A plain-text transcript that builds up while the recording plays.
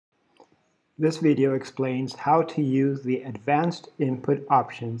This video explains how to use the advanced input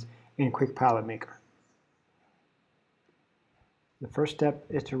options in Quick Pallet Maker. The first step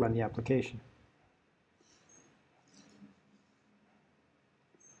is to run the application.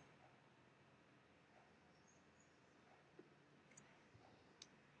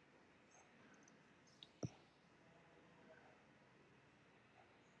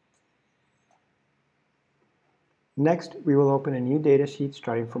 Next, we will open a new datasheet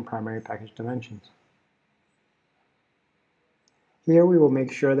starting from primary package dimensions. Here we will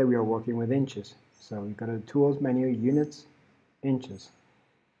make sure that we are working with inches. So we go to the Tools menu, Units, Inches.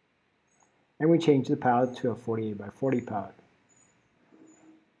 And we change the pallet to a 48 by 40 pallet.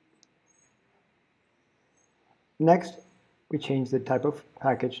 Next, we change the type of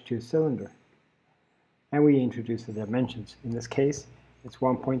package to cylinder. And we introduce the dimensions. In this case, it's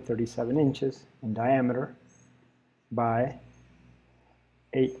 1.37 inches in diameter by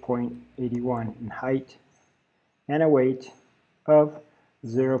 8.81 in height and a weight of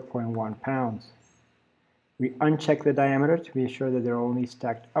 0.1 pounds. We uncheck the diameter to be sure that they're only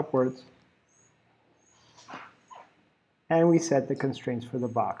stacked upwards, and we set the constraints for the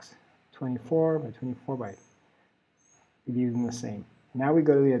box, 24 by 24 by, using the same. Now we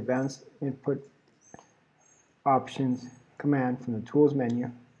go to the advanced input options command from the Tools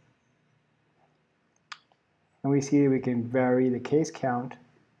menu, and we see that we can vary the case count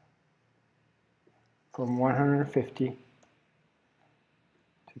from 150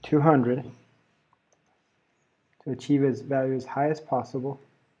 to 200 to achieve its value as high as possible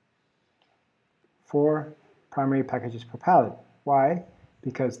for primary packages per pallet. Why?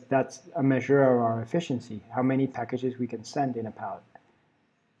 Because that's a measure of our efficiency, how many packages we can send in a pallet.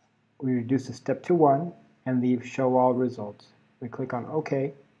 We reduce the step to 1 and leave Show All Results. We click on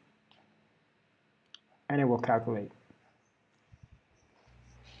OK, and it will calculate.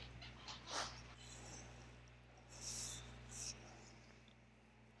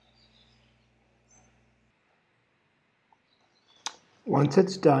 Once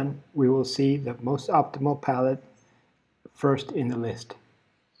it's done, we will see the most optimal pallet first in the list.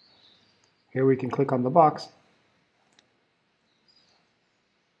 Here we can click on the box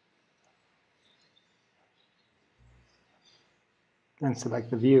and select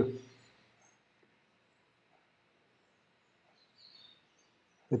the view.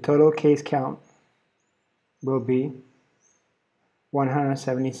 The total case count will be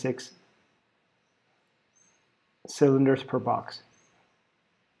 176 cylinders per box.